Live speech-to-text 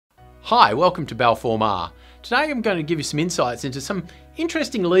Hi, welcome to Balfour Meagher. Today I'm going to give you some insights into some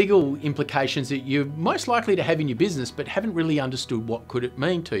interesting legal implications that you're most likely to have in your business but haven't really understood what could it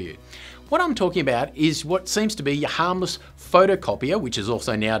mean to you. What I'm talking about is what seems to be your harmless photocopier, which is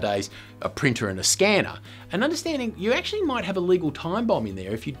also nowadays a printer and a scanner, and understanding you actually might have a legal time bomb in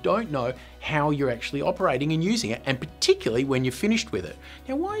there if you don't know how you're actually operating and using it, and particularly when you're finished with it.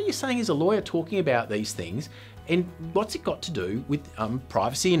 Now, why are you saying as a lawyer talking about these things? And what's it got to do with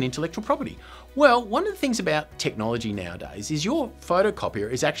privacy and intellectual property? Well, one of the things about technology nowadays is your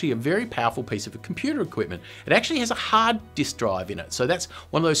photocopier is actually a very powerful piece of computer equipment. It actually has a hard disk drive in it. So that's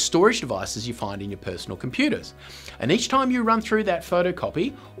one of those storage devices you find in your personal computers. And each time you run through that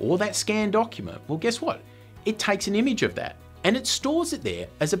photocopy or that scanned document, well, guess what? It takes an image of that and it stores it there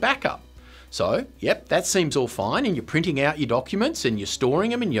as a backup. So, yep, that seems all fine, and you're printing out your documents and you're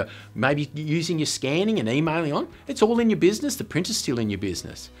storing them and you're maybe using your scanning and emailing on. It's all in your business, the printer's still in your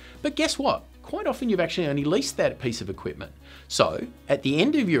business. But guess what? Quite often you've actually only leased that piece of equipment. So, at the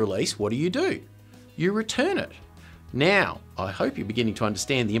end of your lease, what do? You return it. Now, I hope you're beginning to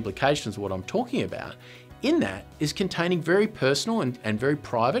understand the implications of what I'm talking about. In that is containing very personal and very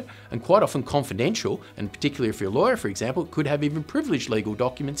private and quite often confidential, and particularly if you're a lawyer, for example, it could have even privileged legal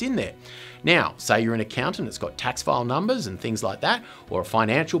documents in there. Now, say you're an accountant, it's got tax file numbers and things like that, or a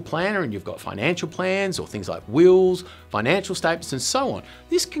financial planner and you've got financial plans or things like wills, financial statements and so on.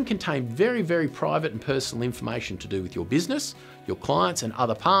 This can contain very, very private and personal information to do with your business, your clients and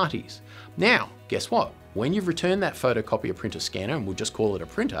other parties. Now, guess what? When you've returned that photocopier printer scanner, and we'll just call it a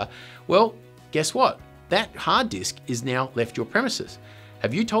printer, well, guess what? That hard disk is now left your premises.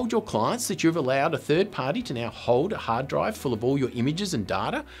 Have you told your clients that you've allowed a third party to now hold a hard drive full of all your images and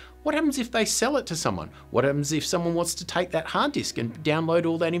data? What happens if they sell it to someone? What happens if someone wants to take that hard disk and download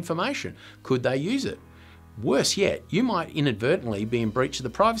all that information? Could they use it? Worse yet, you might inadvertently be in breach of the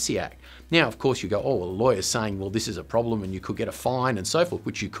Privacy Act. Now, of course, you go, oh, well, the lawyer's saying, well, this is a problem and you could get a fine and so forth,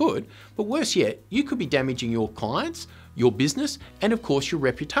 which you could. But worse yet, you could be damaging your clients, your business, and of course, your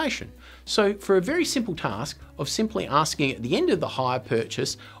reputation. So for a very simple task of simply asking at the end of the hire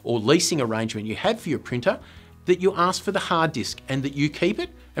purchase or leasing arrangement you have for your printer, that you ask for the hard disk and that you keep it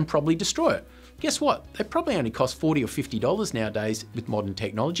and probably destroy it. Guess what? They probably only cost $40 or $50 nowadays with modern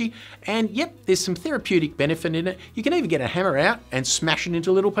technology. And yep, there's some therapeutic benefit in it. You can even get a hammer out and smash it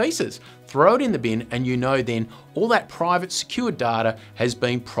into little pieces. Throw it in the bin and you know then all that private secured data has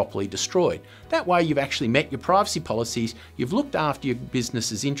been properly destroyed. That way you've actually met your privacy policies, you've looked after your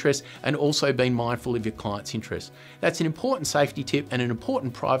business's interests and also been mindful of your client's interests. That's an important safety tip and an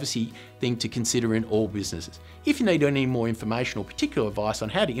important privacy thing to consider in all businesses. If you need any more information or particular advice on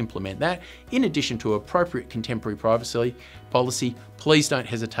how to implement that, in addition to appropriate contemporary privacy policy, please don't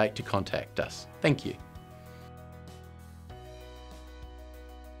hesitate to contact us. Thank you.